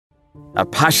A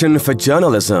passion for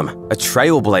journalism, a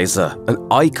trailblazer, an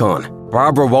icon,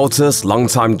 Barbara Walters,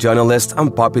 longtime journalist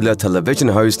and popular television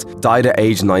host, died at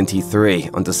age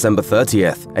 93 on December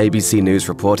 30th, ABC News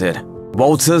reported.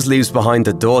 Walters leaves behind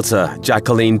a daughter,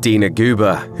 Jacqueline Dena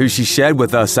Guber, who she shared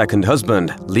with her second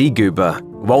husband, Lee Guber.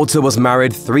 Walter was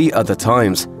married 3 other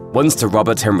times, once to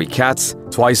Robert Henry Katz,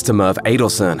 twice to Merv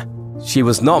Adelson. She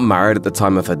was not married at the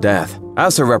time of her death,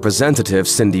 as her representative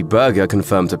Cindy Berger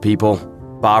confirmed to People.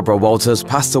 Barbara Walters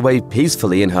passed away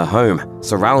peacefully in her home,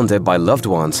 surrounded by loved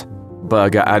ones.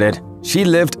 Berger added, "She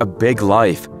lived a big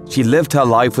life. She lived her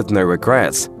life with no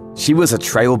regrets. She was a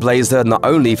trailblazer not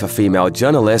only for female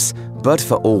journalists, but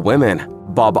for all women."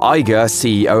 Bob Iger,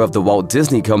 CEO of the Walt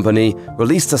Disney Company,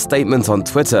 released a statement on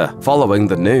Twitter following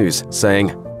the news,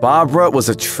 saying, "Barbara was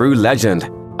a true legend,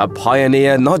 a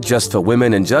pioneer not just for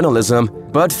women in journalism,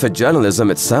 but for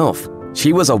journalism itself.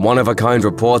 She was a one-of-a-kind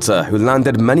reporter who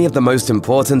landed many of the most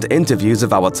important interviews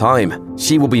of our time.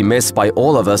 She will be missed by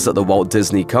all of us at the Walt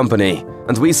Disney Company,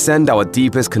 and we send our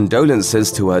deepest condolences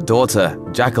to her daughter,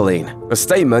 Jacqueline." The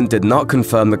statement did not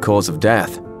confirm the cause of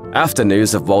death. After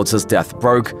news of Walters' death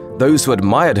broke, those who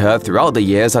admired her throughout the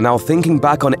years are now thinking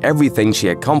back on everything she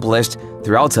accomplished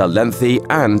throughout her lengthy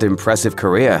and impressive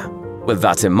career. With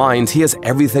that in mind, here's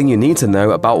everything you need to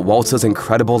know about Walters'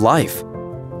 incredible life.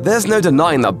 There's no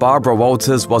denying that Barbara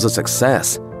Walters was a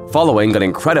success. Following an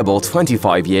incredible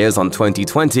 25 years on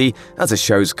 2020 as the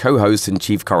show's co-host and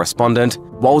chief correspondent,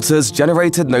 Walters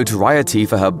generated notoriety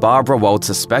for her Barbara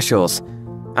Walters specials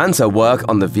and her work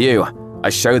on The View,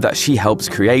 a show that she helped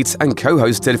create and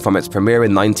co-hosted from its premiere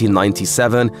in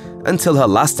 1997 until her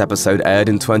last episode aired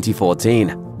in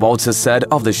 2014. Walters said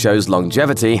of the show's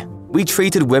longevity, "We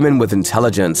treated women with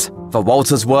intelligence. For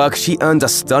Walters' work, she earned a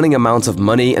stunning amount of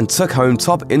money and took home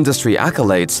top industry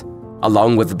accolades.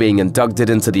 Along with being inducted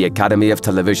into the Academy of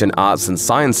Television Arts and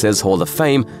Sciences Hall of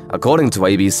Fame, according to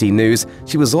ABC News,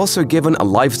 she was also given a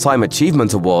Lifetime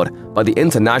Achievement Award by the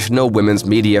International Women's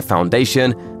Media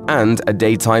Foundation and a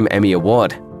Daytime Emmy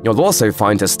Award. You'll also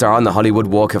find her star on the Hollywood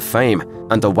Walk of Fame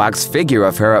and a wax figure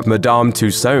of her at Madame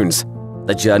Tussauds."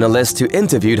 The journalist who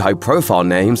interviewed high-profile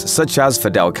names such as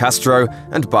Fidel Castro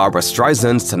and Barbra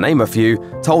Streisand, to name a few,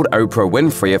 told Oprah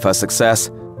Winfrey of her success,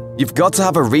 "You've got to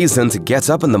have a reason to get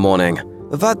up in the morning.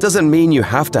 That doesn't mean you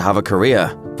have to have a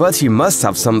career, but you must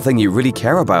have something you really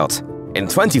care about." In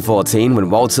 2014,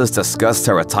 when Walters discussed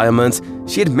her retirement,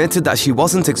 she admitted that she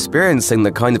wasn't experiencing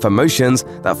the kind of emotions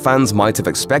that fans might have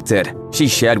expected. She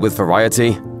shared with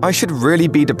Variety, "I should really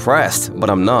be depressed, but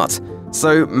I'm not.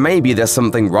 So maybe there's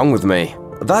something wrong with me."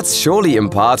 That's surely in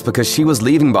part because she was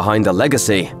leaving behind a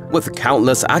legacy. With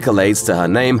countless accolades to her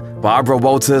name, Barbara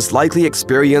Walters likely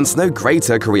experienced no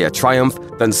greater career triumph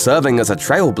than serving as a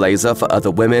trailblazer for other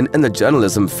women in the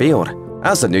journalism field.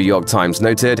 As the New York Times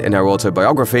noted in her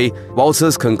autobiography,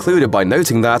 Walters concluded by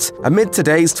noting that, amid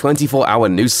today's 24-hour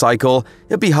news cycle,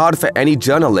 it'd be hard for any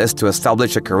journalist to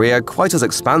establish a career quite as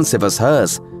expansive as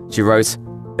hers. She wrote,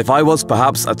 "If I was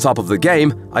perhaps atop of the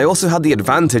game, I also had the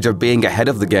advantage of being ahead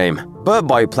of the game. But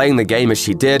by playing the game as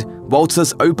she did,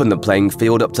 Walters opened the playing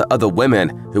field up to other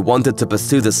women who wanted to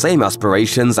pursue the same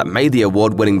aspirations that made the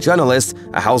award-winning journalist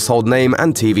a household name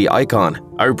and TV icon."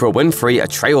 Oprah Winfrey, a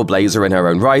trailblazer in her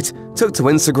own right, took to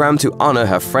Instagram to honor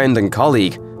her friend and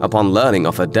colleague upon learning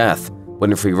of her death.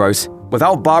 Winfrey wrote,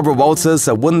 "Without Barbara Walters,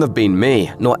 there wouldn't have been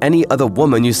me, nor any other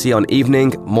woman you see on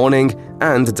evening, morning,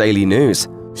 and daily news.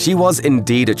 She was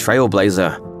indeed a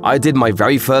trailblazer. I did my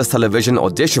very first television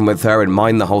audition with her in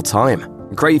mind the whole time.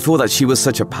 Grateful that she was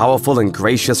such a powerful and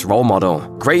gracious role model.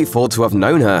 Grateful to have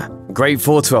known her.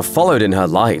 Grateful to have followed in her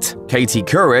light." Katie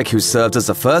Couric, who served as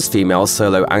the first female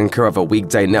solo anchor of a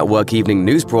weekday network evening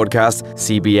news broadcast,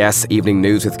 CBS Evening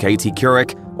News with Katie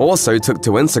Couric, also took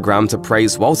to Instagram to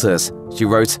praise Walters. She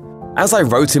wrote, "As I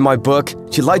wrote in my book,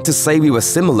 she'd like to say we were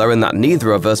similar in that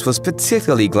neither of us was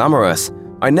particularly glamorous.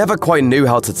 I never quite knew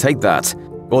how to take that,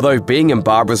 although being in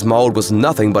Barbara's mold was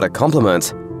nothing but a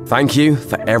compliment. Thank you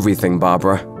for everything,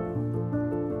 Barbara."